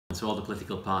So all the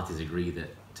political parties agree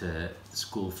that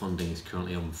school funding is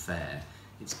currently unfair.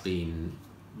 It's been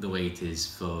the way it is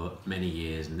for many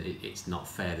years, and it's not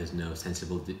fair. There's no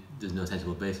sensible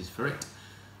basis for it.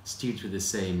 Students with the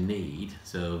same need,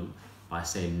 so by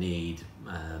same need,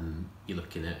 you're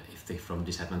looking at if they're from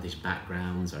disadvantaged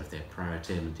backgrounds or if their prior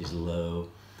attainment is low,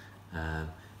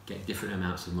 get different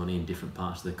amounts of money in different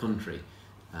parts of the country.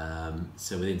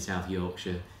 So within South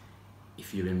Yorkshire,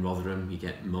 if you're in Rotherham, you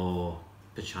get more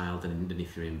per child than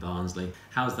if you're in Barnsley.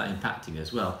 How's that impacting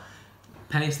us? Well,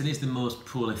 Penistone is the most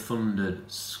poorly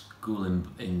funded school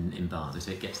in Barnsley,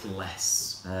 so it gets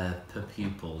less per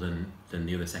pupil than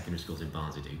the other secondary schools in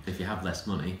Barnsley do. If you have less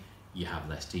money, you have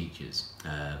less teachers.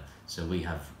 So we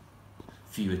have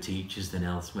fewer teachers than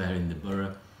elsewhere in the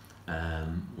borough.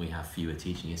 We have fewer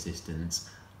teaching assistants,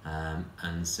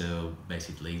 and so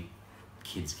basically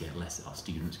kids get less, or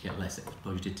students get less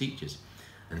exposure to teachers.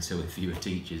 And so with fewer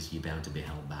teachers, you're bound to be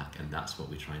held back, and that's what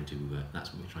we're trying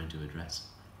to address.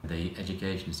 The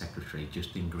Education Secretary,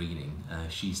 Justine Greening,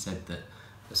 she said that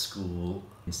a school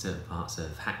in certain parts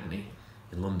of Hackney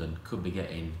in London could be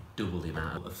getting double the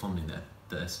amount of funding that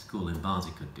a school in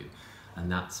Barnsley could do,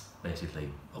 and that's basically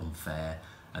unfair,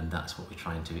 and that's what we're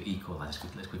trying to equalise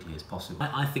as quickly as possible.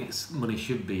 I think money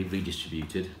should be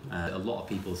redistributed. A lot of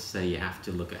people say you have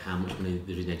to look at how much money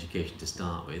there is in education to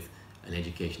start with, and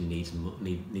education needs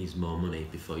more money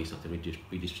before you start to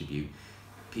redistribute.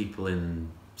 People in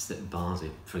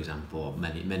Barnsley, for example,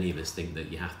 many of us think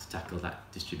that you have to tackle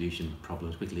that distribution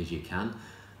problem as quickly as you can.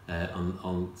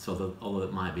 Although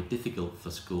it might be difficult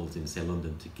for schools in, say,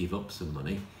 London to give up some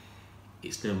money,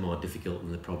 it's no more difficult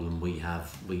than the problem we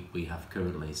have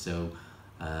currently. So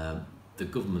the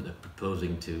government are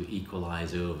proposing to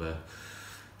equalise over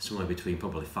somewhere between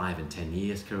probably 5 and 10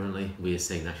 years currently. We are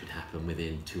saying that should happen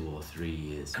within 2 or 3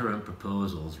 years. Current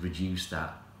proposals reduce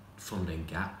that funding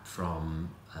gap from,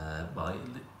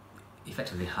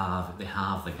 effectively they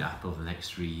halve the gap over the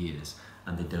next 3 years,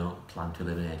 and they don't plan to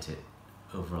eliminate it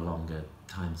over a longer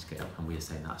time scale. And we are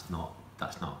saying that's not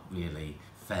really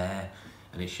fair,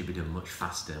 and it should be done much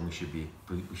faster, and we should be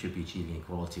achieving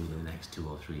equality within the next 2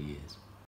 or 3 years.